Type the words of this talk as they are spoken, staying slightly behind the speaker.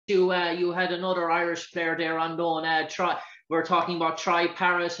you had another Irish player there on loan. We're talking about Troy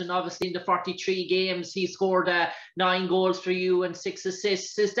Parrott, and obviously in the 43 games, he scored 9 goals for you and 6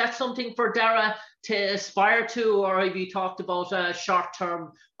 assists. Is that something for Darragh to aspire to, or have you talked about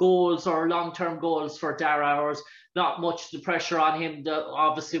short-term goals or long-term goals for Darragh, or is not much the pressure on him,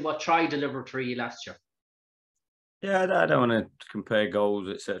 obviously what Troy delivered for you last year? Yeah, I don't want to compare goals,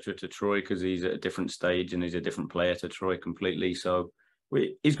 etc., to Troy, because he's at a different stage and he's a different player to Troy completely. So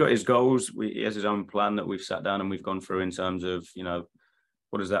he's got his goals. He has his own plan that we've sat down and we've gone through in terms of,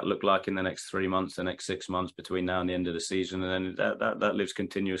 what does that look like in the next 3 months, the next 6 months between now and the end of the season, and then that lives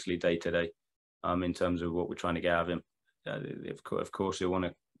continuously day to day, in terms of what we're trying to get out of him. Of course, you want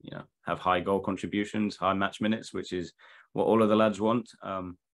to have high goal contributions, high match minutes, which is what all of the lads want.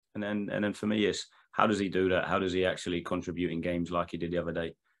 And then for me, it's how does he do that? How does he actually contribute in games like he did the other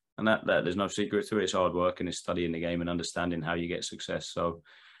day? And that there's no secret to it. It's hard work and it's studying the game and understanding how you get success. So,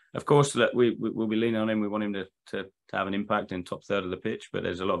 of course, that we'll be leaning on him. We want him to have an impact in top third of the pitch. But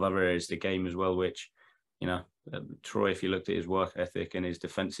there's a lot of other areas of the game as well, which, Troy, if you looked at his work ethic and his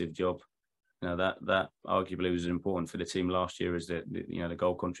defensive job, that arguably was important for the team last year, is the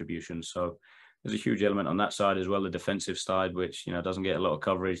goal contribution. So there's a huge element on that side as well, the defensive side, which doesn't get a lot of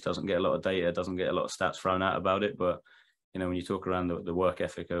coverage, doesn't get a lot of data, doesn't get a lot of stats thrown out about it. But when you talk around the work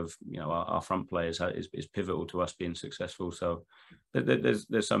ethic of our front players is pivotal to us being successful. So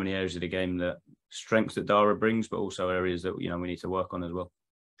there's so many areas of the game, that strengths that Darragh brings, but also areas that we need to work on as well.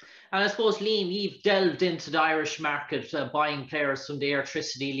 And I suppose, Liam, you've delved into the Irish market, buying players from the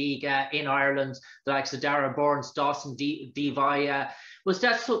Electricity League in Ireland, the likes of Darragh Burns, Dawson Devi. Was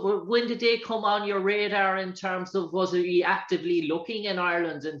that when did they come on your radar in terms of, was you actively looking in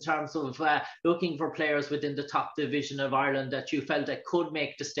Ireland in terms of looking for players within the top division of Ireland that you felt that could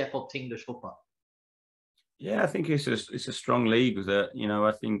make the step up to English football? Yeah, I think it's a strong league that,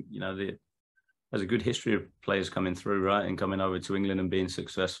 I think, there's a good history of players coming through, right, and coming over to England and being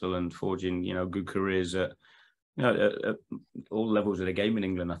successful and forging, good careers at all levels of the game in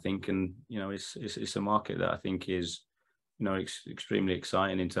England, I think. And, it's a market that I think is, extremely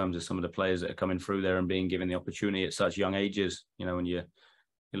exciting in terms of some of the players that are coming through there and being given the opportunity at such young ages. When you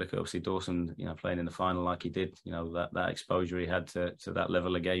look at, obviously, Dawson, playing in the final like he did, that exposure he had to that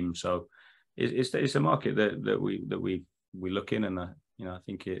level of game. So it's a market that we look in, and I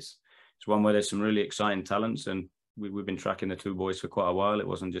think it's one where there's some really exciting talents, and we've been tracking the two boys for quite a while. It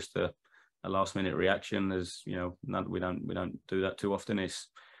wasn't just a last minute reaction, as we don't do that too often. It's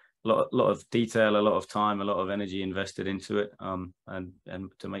a lot of detail, a lot of time, a lot of energy invested into it, and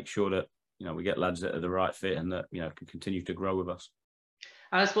to make sure that we get lads that are the right fit and that can continue to grow with us.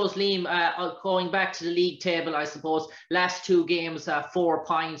 And I suppose, Liam, going back to the league table, I suppose, last 2 games, 4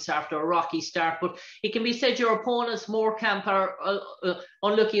 points after a rocky start. But it can be said your opponents, Morecambe, are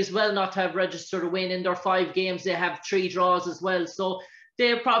unlucky as well not to have registered a win in their 5 games. They have 3 draws as well. So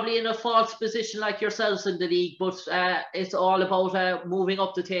they're probably in a false position like yourselves in the league. But it's all about moving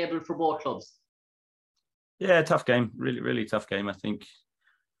up the table for both clubs. Yeah, tough game. Really, really tough game, I think.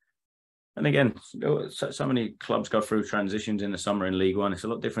 And again, so many clubs go through transitions in the summer in League One. It's a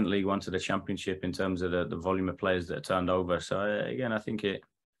lot different League One to the Championship in terms of the volume of players that are turned over. So again, I think of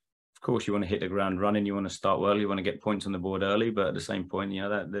course, you want to hit the ground running. You want to start well. You want to get points on the board early. But at the same point,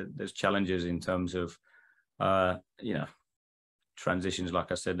 there's challenges in terms of, transitions,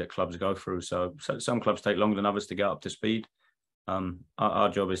 like I said, that clubs go through. So some clubs take longer than others to get up to speed. Our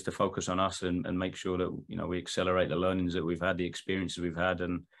job is to focus on us and make sure that, we accelerate the learnings that we've had, the experiences we've had,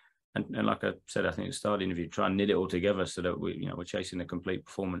 and like I said, I think at the start of the interview, try and knit it all together so that we're chasing a complete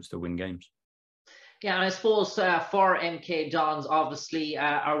performance to win games. Yeah, and I suppose for MK Dons, obviously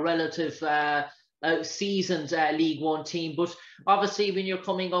a relative seasoned League One team, but obviously when you're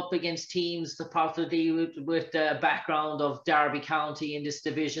coming up against teams possibly with the background of Derby County in this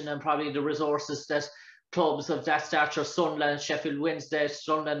division and probably the resources that clubs of that stature, Sunderland, Sheffield Wednesday,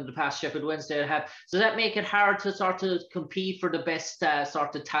 Sunderland, the past Sheffield Wednesday have. Does that make it hard to sort of compete for the best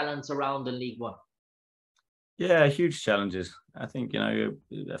sort of talents around in League One? Yeah, huge challenges. I think, you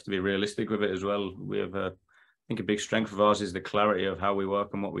have to be realistic with it as well. We have, I think a big strength of ours is the clarity of how we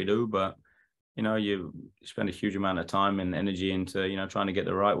work and what we do. But, you spend a huge amount of time and energy into, trying to get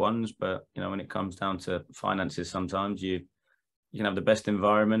the right ones. But, when it comes down to finances, sometimes you can have the best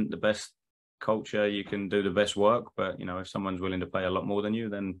environment, the best culture, you can do the best work, but if someone's willing to pay a lot more than you,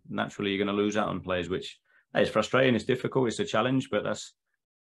 then naturally you're going to lose out on players, which is frustrating. It's difficult, it's a challenge, but that's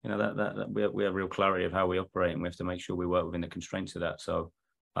that we have real clarity of how we operate, and we have to make sure we work within the constraints of that. So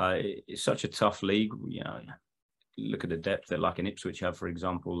it's such a tough league. Look at the depth that, like in Ipswich, have, for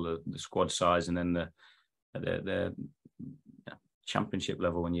example, the squad size, and then the championship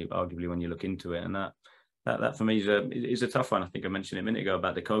level when you look into it. And that for me is a tough one. I think I mentioned it a minute ago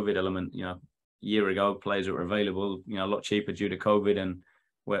about the COVID element. You know, a year ago, players that were available, you know, a lot cheaper due to COVID, and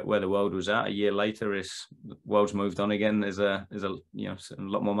where the world was at. A year later, the world's moved on again. There's a you know, a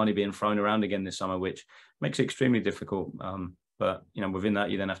lot more money being thrown around again this summer, which makes it extremely difficult. But you know, within that,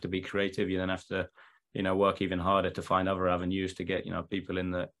 you then have to be creative. You then have to, you know, work even harder to find other avenues to get, you know, people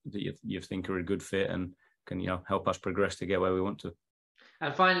in that you think are a good fit and can, you know, help us progress to get where we want to.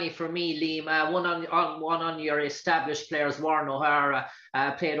 And finally, for me, Liam, one on your established players. Warren O'Hara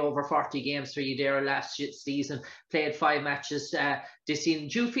played over 40 games for you there last season, played 5 matches this season.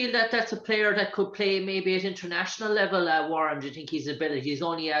 Do you feel that that's a player that could play maybe at international level, Warren? Do you think he's ability? He's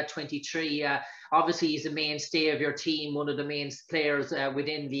only 23. Obviously, he's a mainstay of your team, one of the main players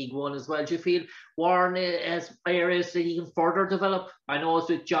within League One as well. Do you feel Warren has areas that he can further develop? I know it's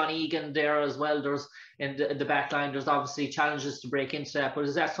with John Egan there as well. There's in the back line, there's obviously challenges to break into that. But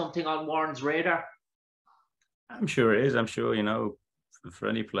is that something on Warren's radar? I'm sure it is. I'm sure, you know, for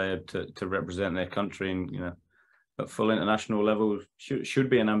any player to represent their country and, you know, at full international level should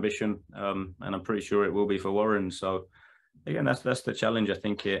be an ambition. And I'm pretty sure it will be for Warren. So, again, that's the challenge. I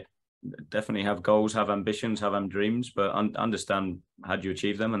think it definitely have goals, have ambitions, have dreams, but understand how do you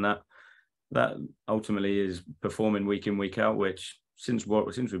achieve them, and that ultimately is performing week in, week out. Which since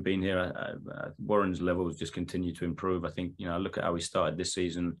we've been here, Warren's levels just continue to improve. I think, you know, look at how we started this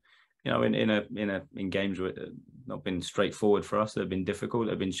season. You know, in games where not been straightforward for us, they've been difficult,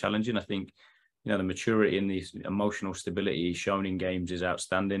 they've been challenging. I think, you know, the maturity and the emotional stability he's shown in games is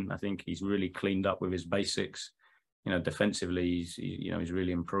outstanding. I think he's really cleaned up with his basics. You know, defensively, he's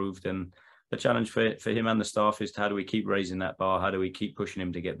really improved. And the challenge for him and the staff is how do we keep raising that bar? How do we keep pushing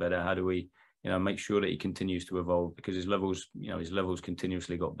him to get better? How do we, you know, make sure that he continues to evolve? Because his levels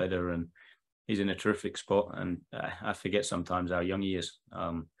continuously got better, and he's in a terrific spot. And I forget sometimes how young he is.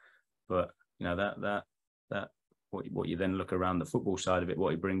 But you know, that what you then look around the football side of it,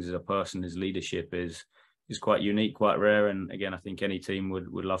 what he brings as a person, his leadership is quite unique, quite rare. And again, I think any team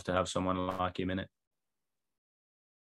would love to have someone like him in it.